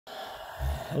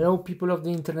Hello people of the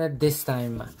internet, this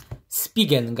time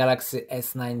Spigen Galaxy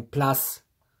S9 Plus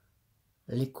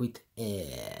Liquid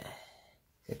Air.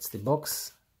 That's the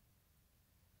box.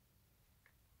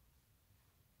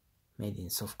 Made in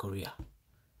South Korea.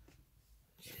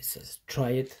 It says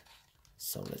try it,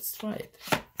 so let's try it.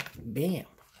 Bam!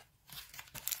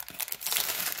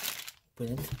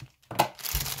 Open it.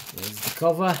 There's the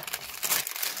cover.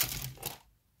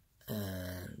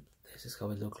 And this is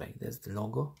how it looks like. There's the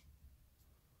logo.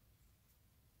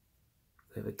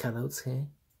 We have a cutouts here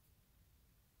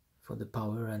for the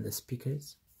power and the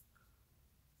speakers.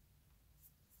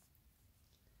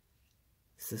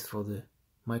 This is for the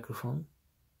microphone.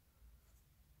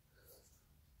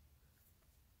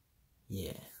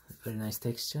 Yeah, very nice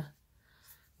texture.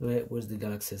 Where's the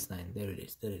Galaxy S9? There it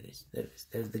is, there it is, there it is.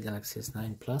 There's the Galaxy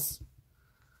S9 Plus.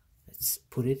 Let's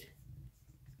put it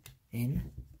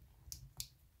in.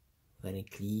 Very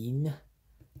clean.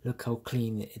 Look how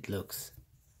clean it looks.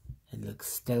 It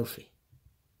looks stealthy.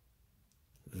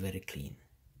 Very clean.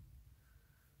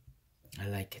 I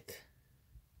like it.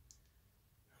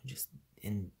 Just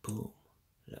in boom.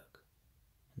 Look.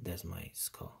 There's my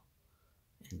skull.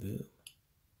 And boom.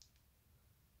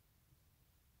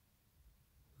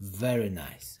 Very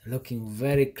nice. Looking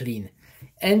very clean.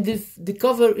 And the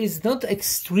cover is not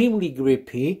extremely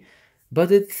grippy, but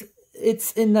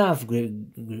it's enough grippy.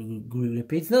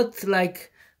 It's not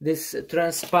like this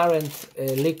transparent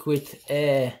liquid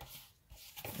air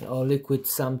or liquid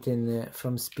something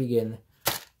from Spigen.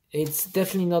 It's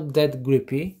definitely not that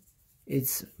grippy.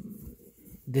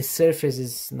 The surface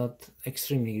is not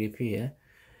extremely grippy, yeah?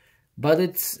 But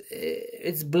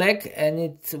it's black and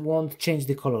it won't change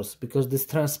the colors, because this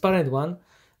transparent one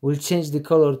will change the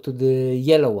color to the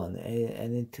yellow one,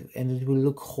 and it will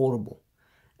look horrible,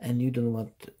 and you don't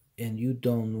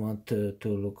want to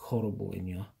look horrible in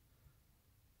your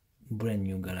brand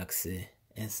new Galaxy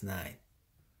S9.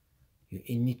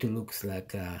 It need to look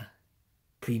like a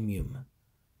premium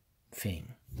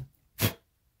thing,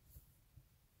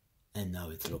 and now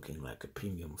it's looking like a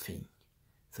premium thing.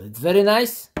 So it's very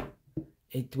nice.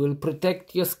 It will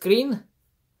protect your screen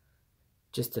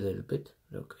just a little bit.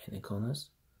 Look in the corners,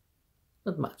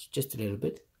 not much, just a little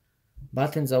bit.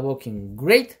 Buttons are working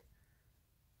great.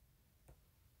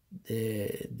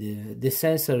 The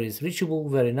sensor is reachable,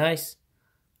 very nice.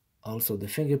 Also the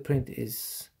fingerprint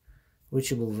is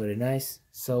reachable, very nice.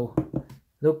 So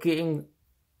looking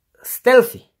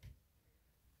stealthy.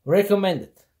 Recommended.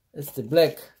 It's the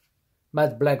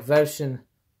matte black version,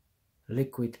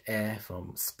 liquid air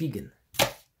from Spigen.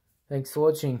 Thanks for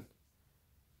watching.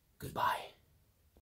 Goodbye.